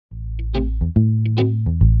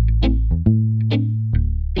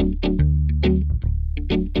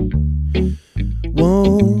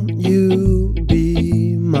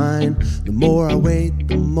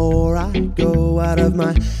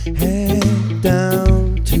head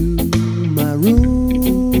down to my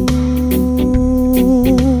room.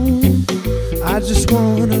 I just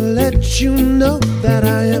wanna let you know that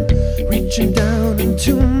I am reaching down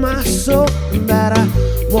into my soul, and that I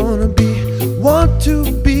want to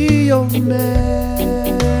be your man.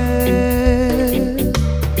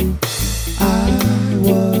 I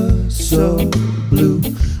was so blue,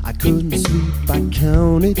 I couldn't sleep, I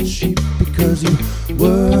counted sheep because you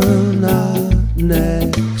were not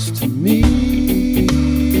next to me.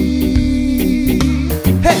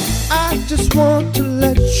 Hey, I just want to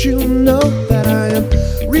let you know that I am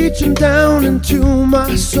reaching down into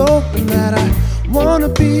my soul, and that I want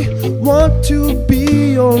to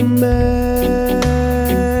be your man.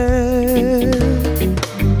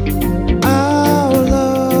 Our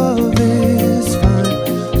love is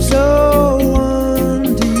fine, so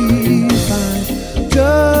undefined.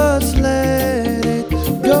 Just let it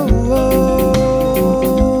go.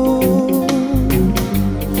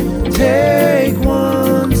 Take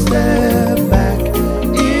one step back,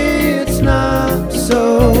 it's not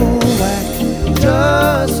so whack.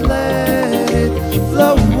 Just let it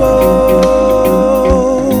flow.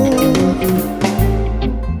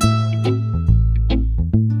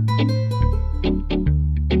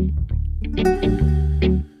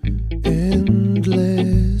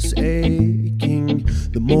 Endless aching,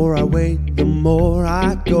 the more I wait, the more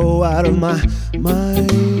I go out of my mind.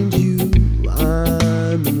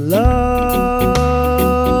 I'm in love.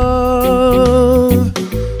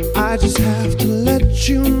 I just have to let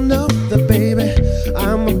you know that, baby,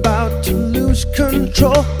 I'm about to lose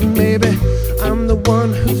control, and maybe I'm the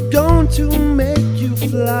one who's going to make you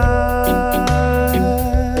fly.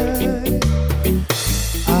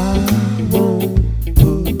 I won't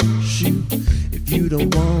push you if you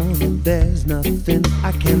don't want it. There's nothing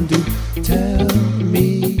I can do. Tell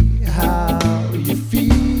me how you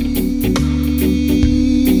feel.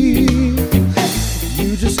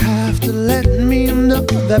 You just have to let me know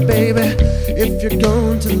that, baby, if you're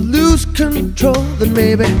going to lose control, then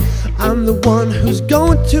maybe I'm the one who's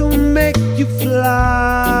going to make you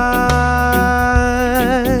fly.